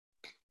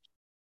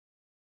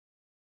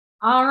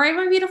All right,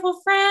 my beautiful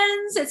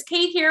friends, it's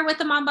Kate here with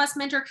the Mom Boss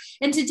Mentor.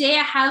 And today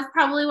I have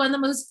probably one of the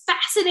most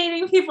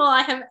fascinating people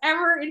I have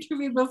ever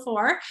interviewed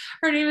before.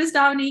 Her name is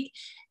Dominique.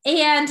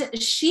 And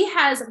she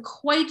has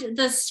quite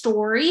the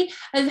story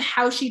of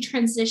how she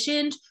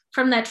transitioned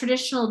from that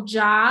traditional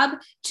job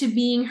to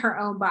being her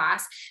own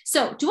boss.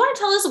 So, do you want to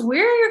tell us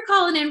where you're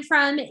calling in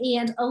from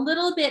and a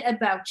little bit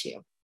about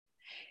you?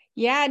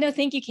 Yeah, no,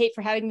 thank you, Kate,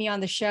 for having me on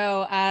the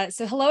show.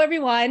 So hello,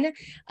 everyone.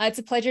 It's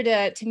a pleasure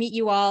to meet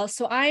you all.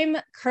 So I'm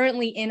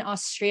currently in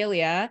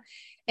Australia,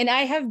 and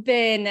I have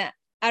been,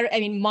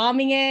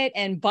 momming it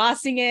and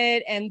bossing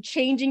it and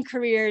changing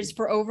careers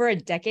for over a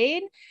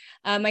decade.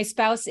 My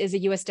spouse is a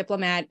U.S.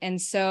 diplomat, and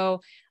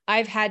so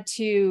I've had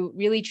to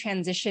really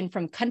transition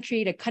from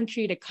country to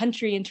country to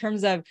country in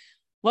terms of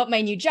what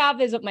my new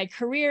job is, what my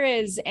career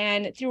is,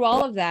 and through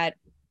all of that,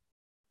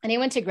 and I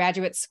went to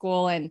graduate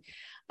school and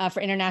for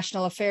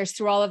international affairs.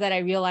 Through all of that, I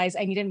realized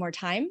I needed more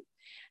time.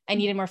 I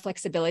needed more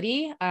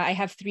flexibility. I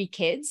have three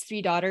kids,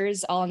 three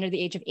daughters, all under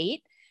the age of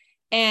 8.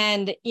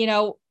 And,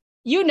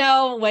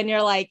 when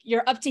you're like,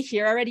 you're up to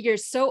here already, you're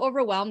so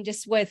overwhelmed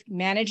just with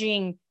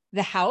managing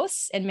the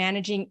house and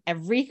managing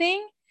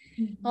everything.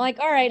 I'm like,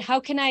 all right,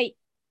 how can I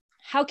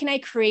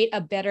create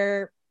a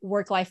better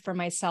work life for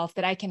myself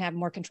that I can have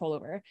more control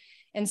over?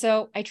 And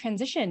so I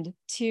transitioned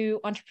to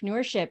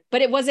entrepreneurship,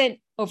 but it wasn't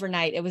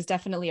overnight. It was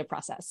definitely a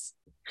process.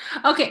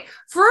 Okay,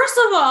 first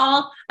of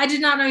all, I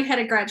did not know you had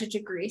a graduate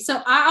degree.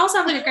 So I also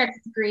have a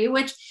graduate degree,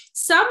 which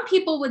some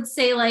people would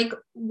say, like,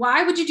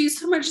 why would you do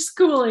so much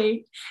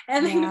schooling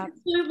and then Yeah.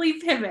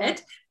 completely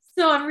pivot?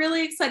 So I'm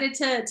really excited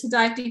to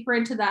dive deeper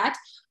into that.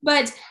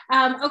 But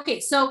okay,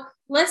 so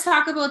let's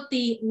talk about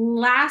the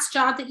last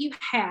job that you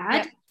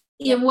had.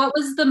 Yep. And what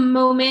was the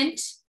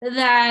moment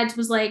that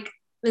was like,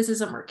 this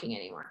isn't working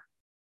anymore?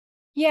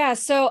 Yeah,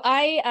 so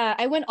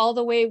I went all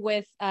the way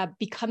with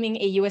becoming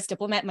a U.S.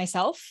 diplomat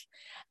myself.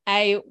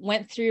 I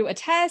went through a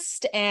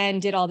test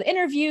and did all the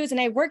interviews,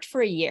 and I worked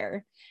for a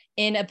year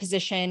in a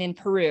position in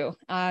Peru.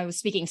 I was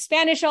speaking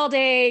Spanish all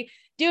day,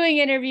 doing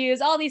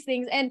interviews, all these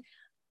things, and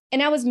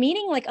I was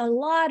meeting like a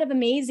lot of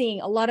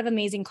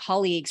amazing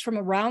colleagues from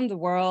around the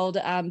world,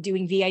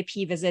 doing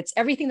VIP visits,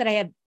 everything that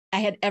I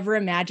had ever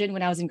imagined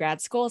when I was in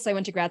grad school. So I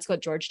went to grad school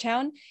at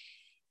Georgetown,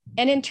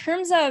 and in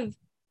terms of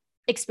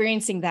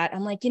experiencing that,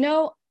 I'm like,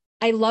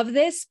 I love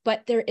this,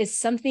 but there is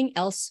something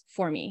else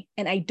for me.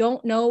 And I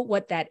don't know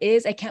what that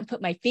is. I can't put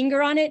my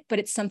finger on it, but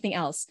it's something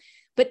else.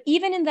 But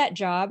even in that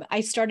job, I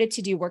started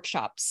to do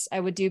workshops. I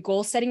would do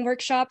goal setting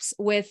workshops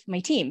with my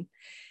team.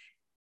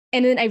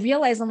 And then I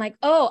realized I'm like,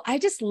 oh, I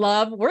just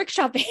love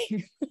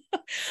workshopping.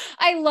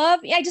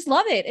 I just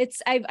love it.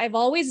 I've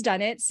always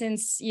done it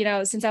since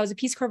I was a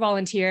Peace Corps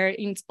volunteer.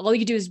 All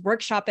you do is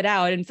workshop it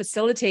out and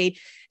facilitate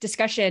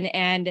discussion.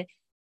 And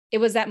it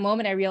was that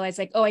moment I realized,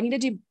 like, oh, I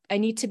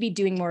need to be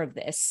doing more of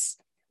this.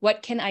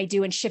 What can I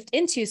do and shift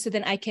into so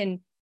then I can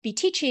be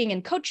teaching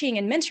and coaching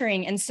and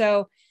mentoring? And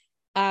so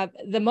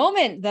the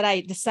moment that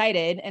I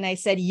decided and I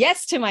said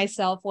yes to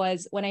myself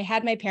was when I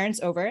had my parents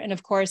over. And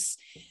of course,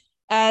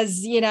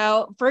 as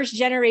first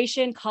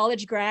generation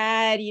college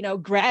grad,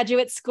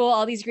 graduate school,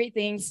 all these great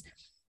things,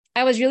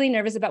 I was really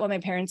nervous about what my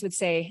parents would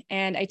say.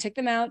 And I took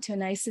them out to a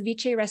nice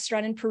ceviche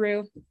restaurant in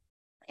Peru.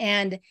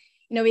 And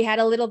we had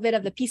a little bit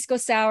of the pisco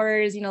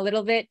sours, a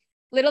little bit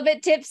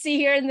tipsy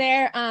here and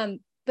there.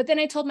 But then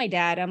I told my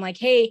dad, I'm like,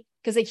 hey,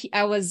 because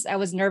I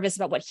was nervous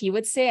about what he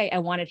would say. I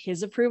wanted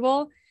his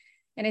approval.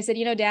 And I said,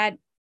 Dad,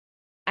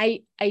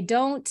 I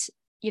don't,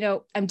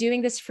 I'm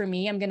doing this for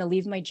me. I'm going to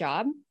leave my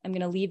job. I'm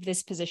going to leave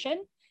this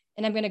position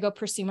and I'm going to go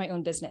pursue my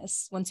own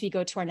business once we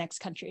go to our next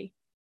country.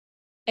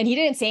 And he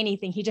didn't say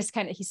anything. He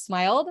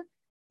smiled.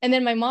 And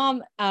then my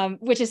mom,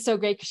 which is so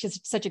great because she's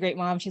such a great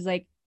mom. She's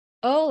like,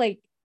 oh, like,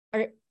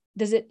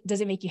 does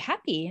it make you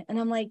happy? And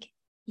I'm like,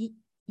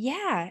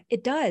 yeah,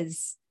 it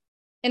does.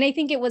 And I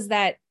think it was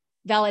that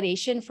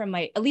validation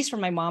at least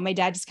from my mom. My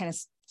dad just kind of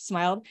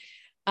smiled.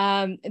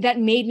 That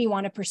made me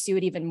want to pursue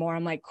it even more.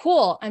 I'm like,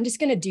 cool, I'm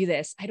just going to do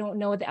this. I don't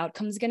know what the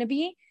outcome is going to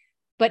be,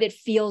 but it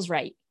feels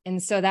right.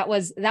 And so that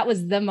was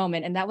the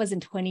moment. And that was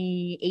in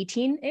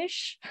 2018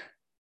 ish.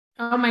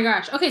 Oh my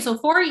gosh. Okay, so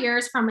 4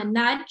 years from a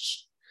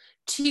nudge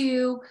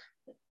to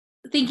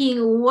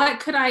thinking, what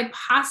could I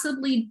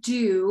possibly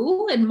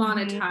do and Mm-hmm.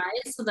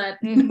 monetize so that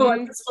I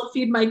Mm-hmm. can still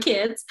feed my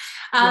kids?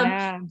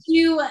 Yeah.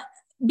 To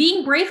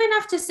being brave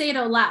enough to say it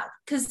out loud,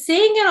 because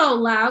saying it out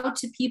loud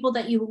to people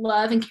that you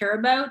love and care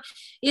about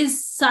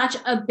is such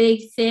a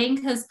big thing.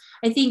 Because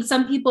I think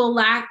some people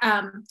lack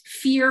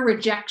fear,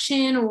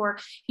 rejection, or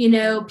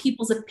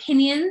people's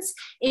opinions,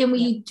 and Yep.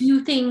 we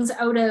do things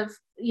out of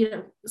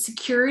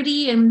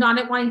security and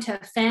not wanting to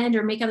offend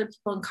or make other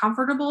people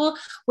uncomfortable,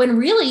 when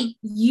really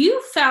you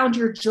found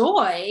your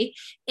joy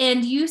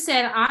and you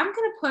said, I'm going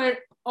to put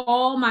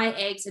all my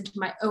eggs into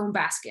my own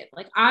basket.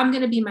 Like, I'm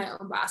going to be my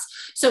own boss.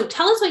 So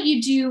tell us what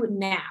you do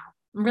now.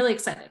 I'm really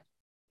excited.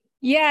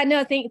 Yeah,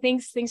 no,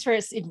 thanks for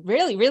a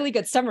really, really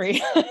good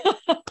summary.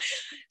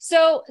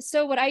 So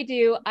what I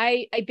do,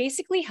 I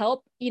basically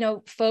help,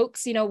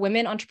 folks,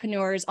 women,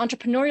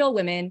 entrepreneurial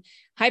women,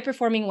 high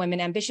performing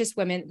women, ambitious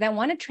women that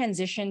want to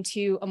transition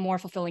to a more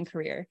fulfilling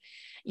career.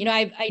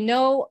 I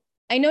know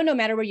no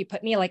matter where you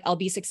put me, like I'll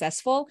be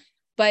successful,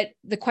 but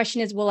the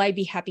question is, will I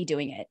be happy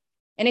doing it?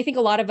 And I think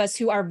a lot of us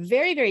who are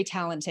very, very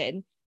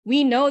talented,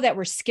 we know that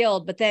we're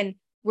skilled, but then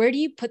where do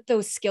you put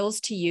those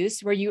skills to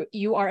use where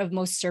you are of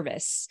most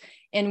service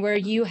and where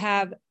you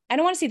have, I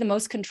don't want to say the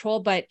most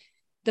control, but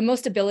the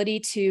most ability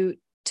to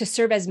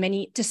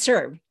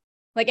serve.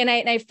 Like, and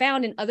I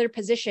found in other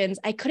positions,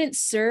 I couldn't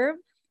serve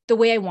the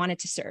way I wanted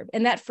to serve.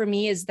 And that for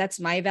me that's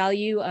my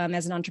value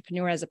as an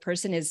entrepreneur, as a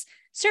person, is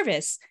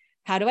service.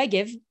 How do I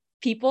give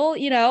people,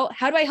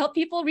 how do I help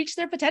people reach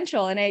their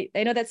potential? And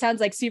I know that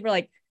sounds like super,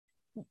 like,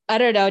 I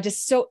don't know,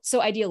 just so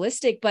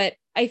idealistic, but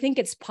I think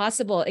it's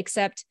possible,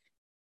 except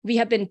we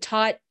have been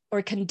taught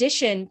or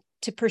conditioned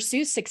to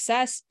pursue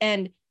success,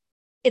 and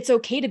it's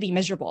okay to be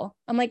miserable.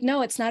 I'm like,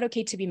 no, it's not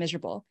okay to be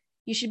miserable.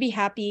 You should be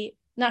happy,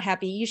 not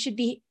happy. You should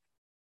be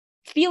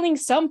feeling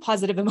some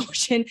positive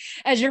emotion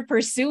as you're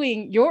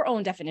pursuing your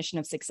own definition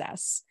of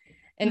success.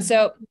 And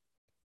so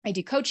I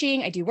do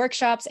coaching, I do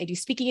workshops, I do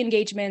speaking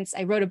engagements.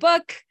 I wrote a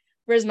book.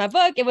 Where's my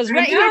book? It was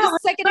right here just a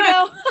second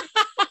ago.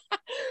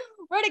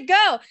 Where'd it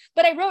go?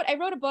 But I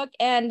wrote a book,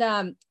 and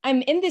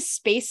I'm in this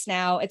space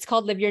now. It's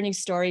called Live Your New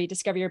Story,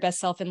 Discover Your Best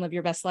Self and Live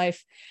Your Best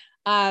Life.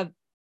 Of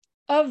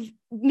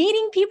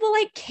meeting people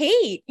like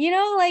Kate,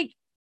 like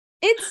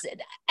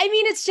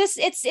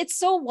it's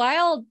so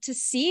wild to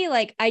see,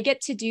 like, I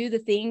get to do the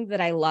thing that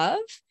I love,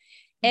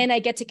 and I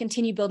get to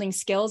continue building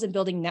skills and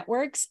building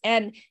networks,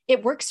 and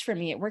it works for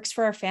me. It works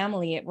for our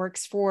family. It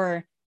works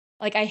for,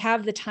 like, I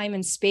have the time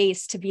and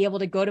space to be able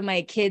to go to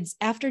my kid's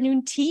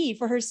afternoon tea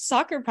for her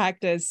soccer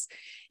practice,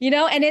 and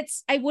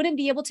I wouldn't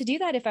be able to do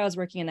that if I was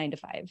working a 9 to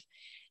 5.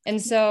 And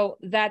so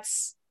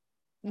that's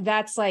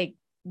like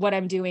what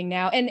I'm doing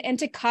now. And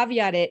to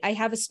caveat it, I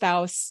have a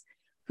spouse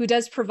who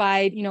does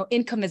provide,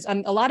 income is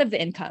a lot of the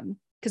income.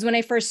 Because when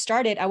I first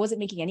started, I wasn't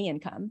making any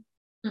income.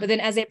 But then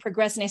as I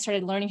progressed and I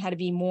started learning how to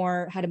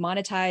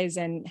monetize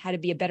and how to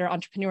be a better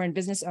entrepreneur and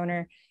business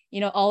owner,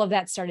 all of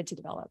that started to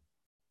develop.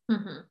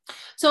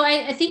 So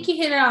I think you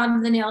hit it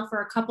on the nail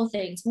for a couple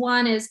things.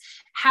 One is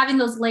having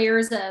those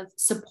layers of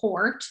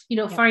support,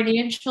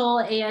 financial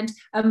and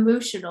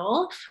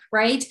emotional,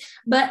 right?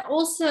 But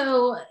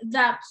also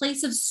that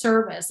place of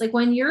service. Like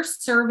when you're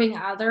serving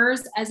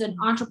others as an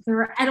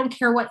entrepreneur, I don't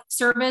care what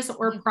service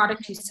or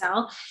product you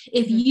sell.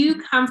 If you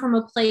come from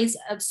a place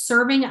of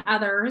serving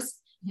others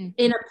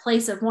in a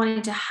place of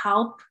wanting to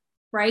help,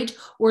 right,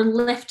 or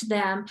lift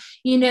them,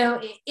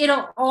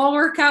 it'll all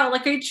work out.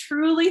 Like, I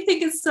truly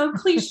think it's so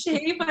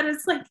cliche, but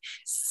it's like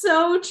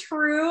so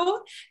true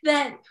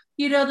that,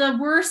 the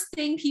worst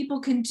thing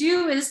people can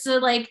do is to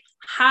like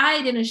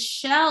hide in a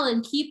shell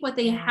and keep what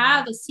they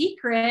have a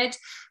secret,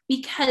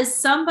 because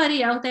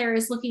somebody out there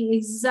is looking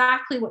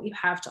exactly what you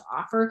have to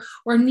offer,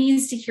 or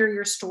needs to hear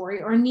your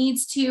story, or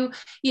needs to,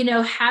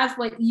 have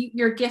what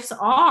your gifts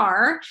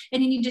are,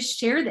 and you need to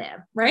share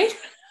them, right?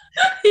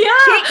 Yeah,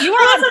 Kate, you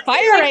are on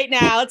fire right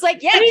now. It's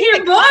like, yeah, keep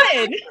it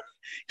coming.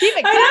 Keep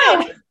it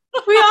coming.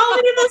 We all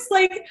need this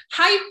like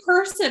hype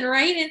person,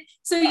 right? And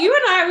so you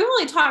and I, we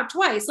only talked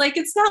twice. Like,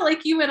 it's not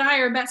like you and I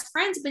are best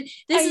friends, but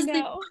this is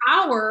the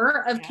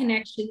power of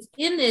connections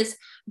in this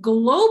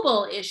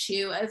global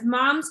issue of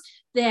moms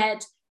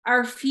that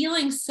are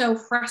feeling so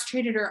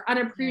frustrated or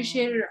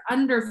unappreciated or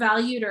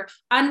undervalued or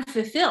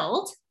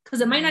unfulfilled.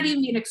 Because it might not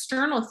even be an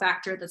external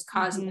factor that's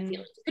causing the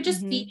feelings. It could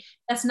just be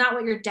that's not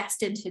what you're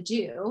destined to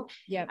do.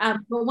 Yeah.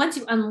 But once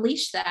you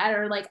unleash that,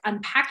 or like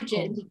unpackage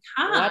it and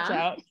become, watch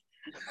out.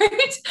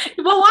 Right?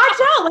 Well,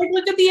 watch out. Like,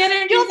 look at the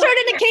energy. You'll turn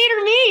into Kate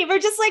or me. We're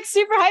just like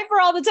super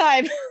hyper all the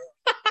time.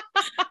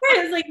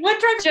 It's like, what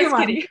drugs do you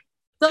want?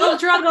 The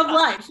drug of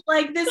life.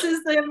 Like, this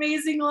is the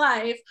amazing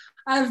life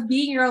of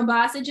being your own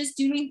boss and just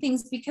doing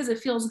things because it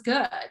feels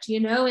good,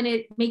 and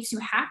it makes you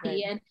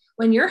happy. And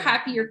when you're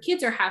happy, your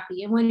kids are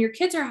happy. And when your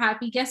kids are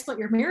happy, guess what?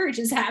 Your marriage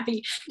is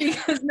happy,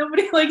 because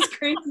nobody likes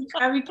crazy,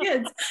 happy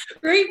kids,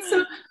 right?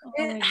 So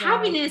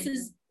happiness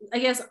is, I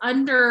guess,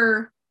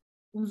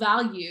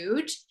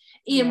 undervalued.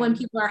 And when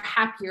people are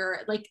happier,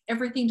 like,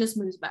 everything just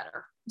moves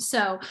better.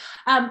 So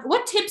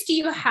what tips do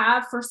you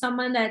have for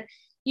someone that,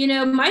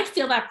 might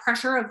feel that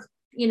pressure of,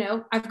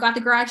 I've got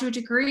the graduate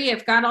degree,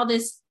 I've got all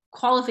this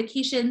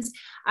qualifications,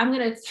 I'm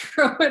going to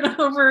throw it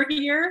over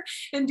here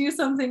and do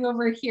something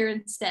over here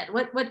instead?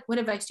 What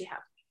advice do you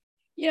have?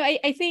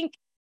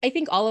 I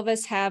think all of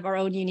us have our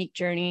own unique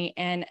journey,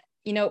 and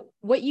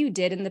what you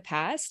did in the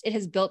past, it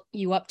has built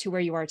you up to where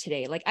you are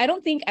today. Like, I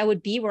don't think I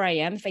would be where I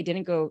am if I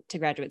didn't go to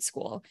graduate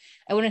school.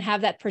 I wouldn't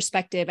have that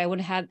perspective. I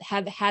wouldn't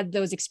have had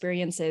those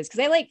experiences,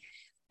 because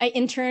I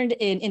interned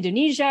in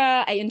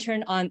Indonesia. I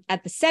interned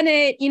at the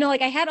Senate,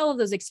 like I had all of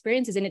those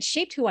experiences, and it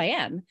shaped who I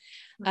am.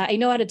 I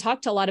know how to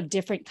talk to a lot of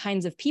different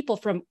kinds of people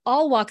from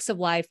all walks of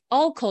life,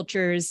 all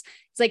cultures.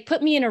 It's like,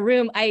 put me in a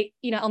room,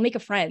 I'll make a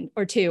friend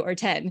or two or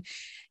 10.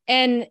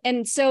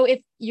 And so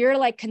if you're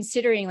like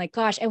considering like,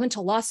 gosh, I went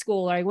to law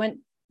school or I went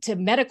to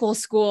medical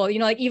school,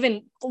 like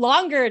even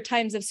longer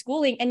times of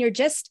schooling, and you're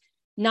just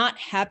not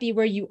happy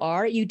where you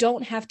are, you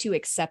don't have to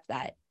accept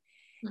that.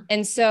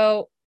 And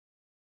so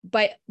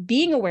by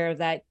being aware of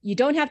that, you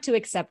don't have to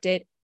accept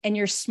it, and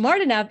you're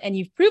smart enough and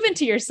you've proven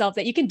to yourself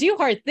that you can do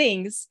hard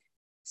things.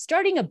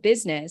 Starting a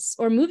business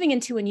or moving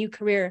into a new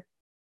career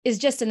is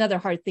just another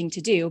hard thing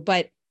to do.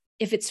 But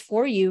if it's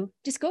for you,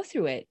 just go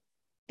through it,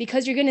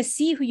 because you're going to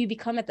see who you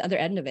become at the other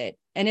end of it.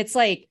 And it's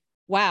like,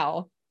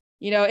 wow,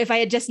 if I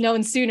had just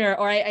known sooner,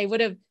 or I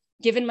would have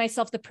given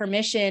myself the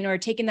permission or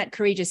taken that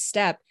courageous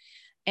step.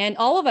 And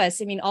all of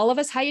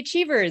us high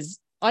achievers,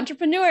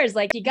 entrepreneurs,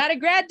 like, you got a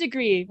grad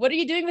degree. What are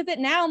you doing with it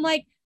now? I'm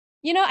like,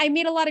 I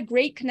made a lot of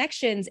great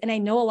connections and I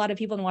know a lot of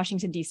people in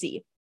Washington,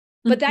 D.C.,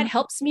 but that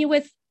helps me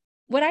with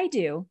what I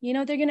do.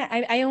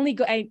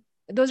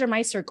 Those are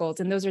my circles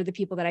and those are the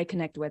people that I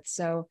connect with.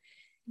 So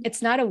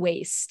it's not a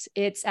waste.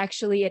 It's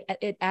actually,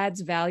 it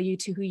adds value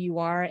to who you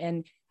are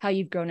and how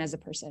you've grown as a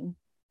person.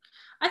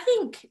 I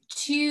think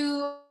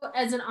too,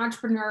 as an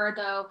entrepreneur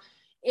though,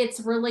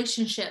 it's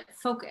relationship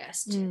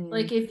focused.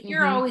 Like if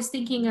you're always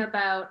thinking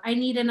about, I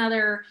need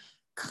another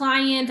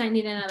client, I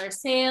need another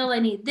sale, I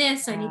need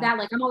this, I need that.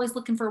 Like I'm always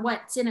looking for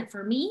what's in it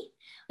for me.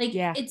 Like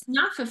it's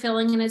not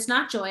fulfilling and it's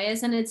not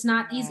joyous and it's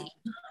not easy,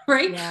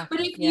 right? Yeah.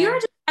 But if you're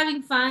just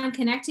having fun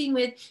connecting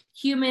with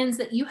humans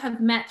that you have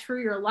met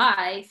through your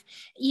life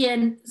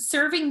and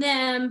serving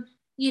them,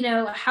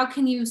 how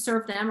can you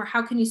serve them or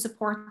how can you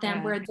support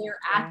them where they're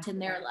at in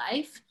their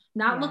life?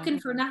 Not looking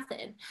for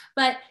nothing,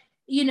 but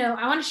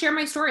I want to share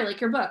my story, like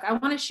your book. I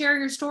want to share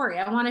your story.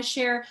 I want to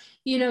share,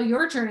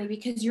 your journey,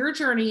 because your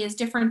journey is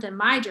different than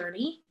my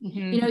journey.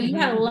 You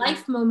had a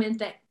life moment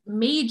that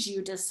made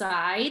you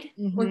decide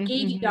or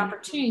gave you the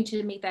opportunity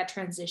to make that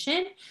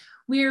transition.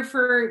 Where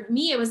for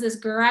me, it was this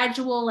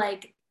gradual,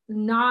 like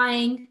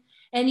gnawing.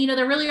 And,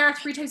 there really are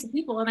 3 types of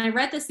people. And I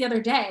read this the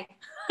other day.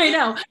 I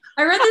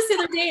read this the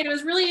other day and it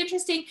was really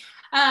interesting.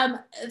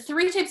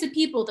 3 types of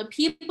people: the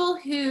people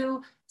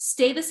who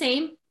stay the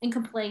same and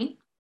complain,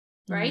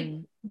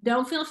 right?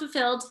 Don't feel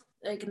fulfilled,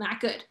 like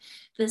not good.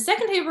 The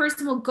second type of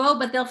person will go,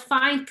 but they'll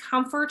find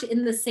comfort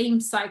in the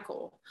same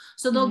cycle.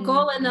 So they'll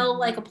go and they'll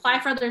like apply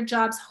for other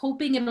jobs,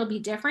 hoping it'll be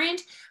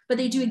different, but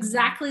they do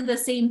exactly the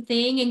same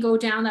thing and go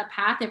down that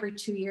path every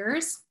 2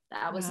 years.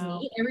 That was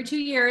me. Every 2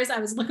 years, I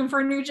was looking for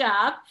a new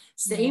job,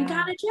 same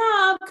kind of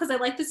job, because I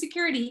like the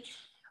security.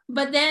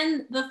 But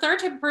then the third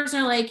type of person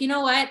are like, you know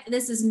what,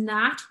 this is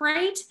not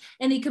right.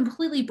 And they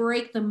completely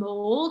break the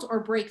mold or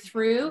break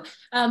through.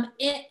 And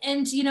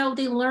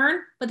they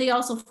learn, but they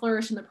also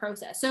flourish in the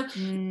process. So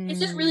it's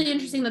just really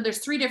interesting that there's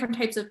 3 different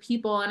types of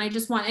people. And I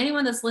just want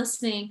anyone that's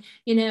listening,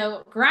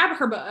 grab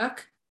her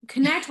book,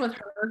 connect with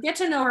her, get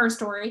to know her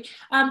story,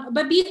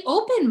 but be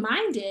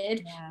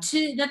open-minded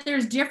to that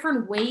there's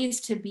different ways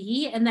to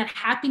be, and that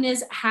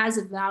happiness has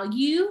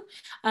value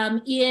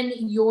in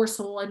your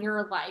soul and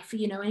your life,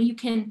 and you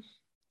can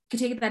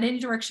take that any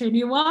direction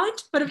you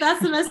want, but if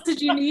that's the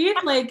message you need,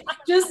 like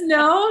just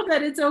know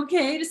that it's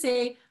okay to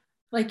say,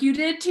 like you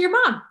did to your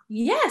mom,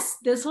 yes,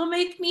 this will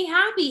make me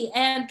happy.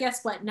 And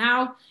guess what?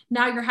 Now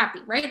you're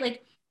happy, right?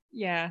 Like,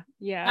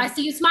 I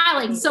see you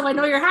smiling, so I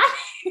know you're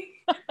happy.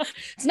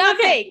 It's not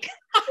fake.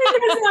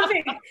 It's not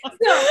fake.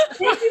 So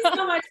thank you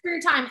so much for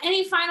your time.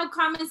 Any final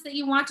comments that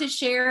you want to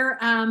share?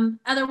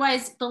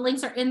 Otherwise, the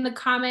links are in the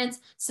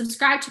comments.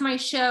 Subscribe to my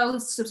show,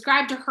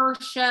 subscribe to her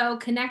show,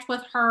 connect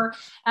with her.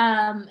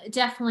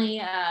 Definitely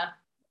a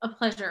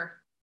pleasure.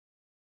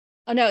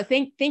 Oh no,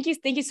 thank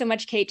you so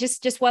much, Kate.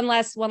 Just one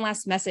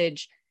last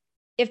message.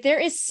 If there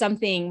is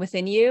something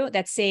within you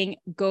that's saying,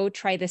 go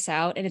try this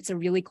out, and it's a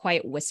really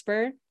quiet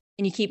whisper,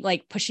 and you keep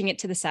like pushing it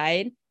to the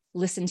side,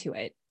 listen to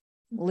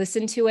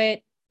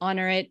it,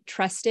 honor it,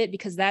 trust it,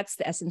 because that's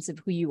the essence of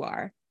who you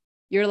are.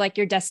 You're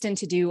destined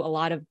to do a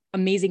lot of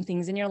amazing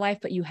things in your life,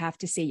 but you have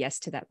to say yes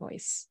to that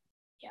voice.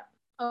 Yeah.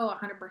 Oh,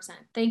 100%.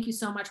 Thank you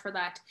so much for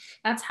that.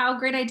 That's how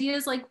great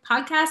ideas like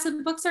podcasts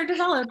and books are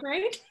developed,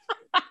 right?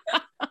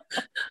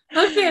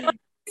 Okay. Thank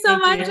you so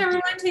much,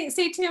 everyone.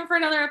 Stay tuned for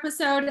another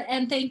episode,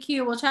 and thank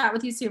you. We'll chat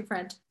with you soon,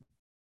 friend.